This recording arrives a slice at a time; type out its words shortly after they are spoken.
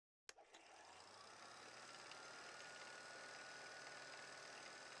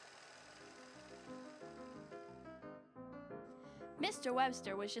Mr.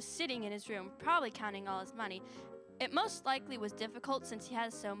 Webster was just sitting in his room, probably counting all his money. It most likely was difficult since he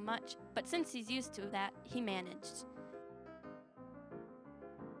has so much, but since he's used to that, he managed.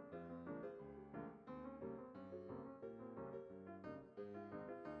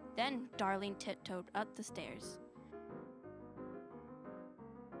 Then Darleen tiptoed up the stairs.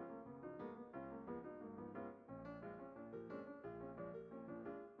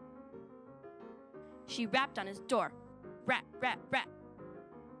 She rapped on his door. Rap, rap, rap.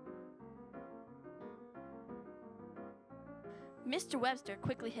 Mr. Webster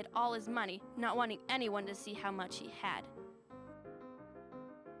quickly hid all his money, not wanting anyone to see how much he had.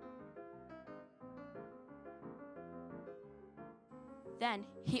 Then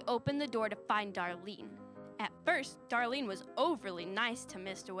he opened the door to find Darleen. At first, Darleen was overly nice to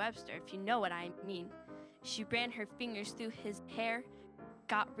Mr. Webster, if you know what I mean. She ran her fingers through his hair,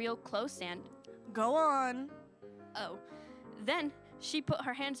 got real close and... Go on. Oh. Then she put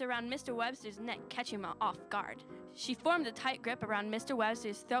her hands around Mr. Webster's neck, catching him off guard. She formed a tight grip around Mr.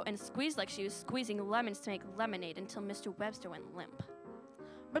 Webster's throat and squeezed like she was squeezing lemons to make lemonade until Mr. Webster went limp.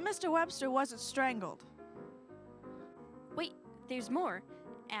 But Mr. Webster wasn't strangled. Wait, there's more.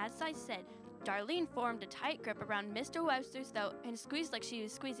 As I said, Darleen formed a tight grip around Mr. Webster's throat and squeezed like she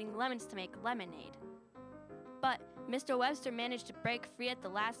was squeezing lemons to make lemonade. But Mr. Webster managed to break free at the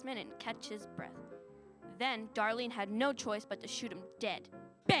last minute and catch his breath. Then Darleen had no choice but to shoot him dead.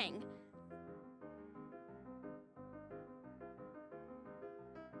 Bang!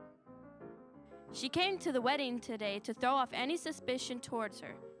 She came to the wedding today to throw off any suspicion towards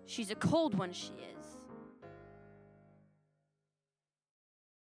her. She's a cold one, she is.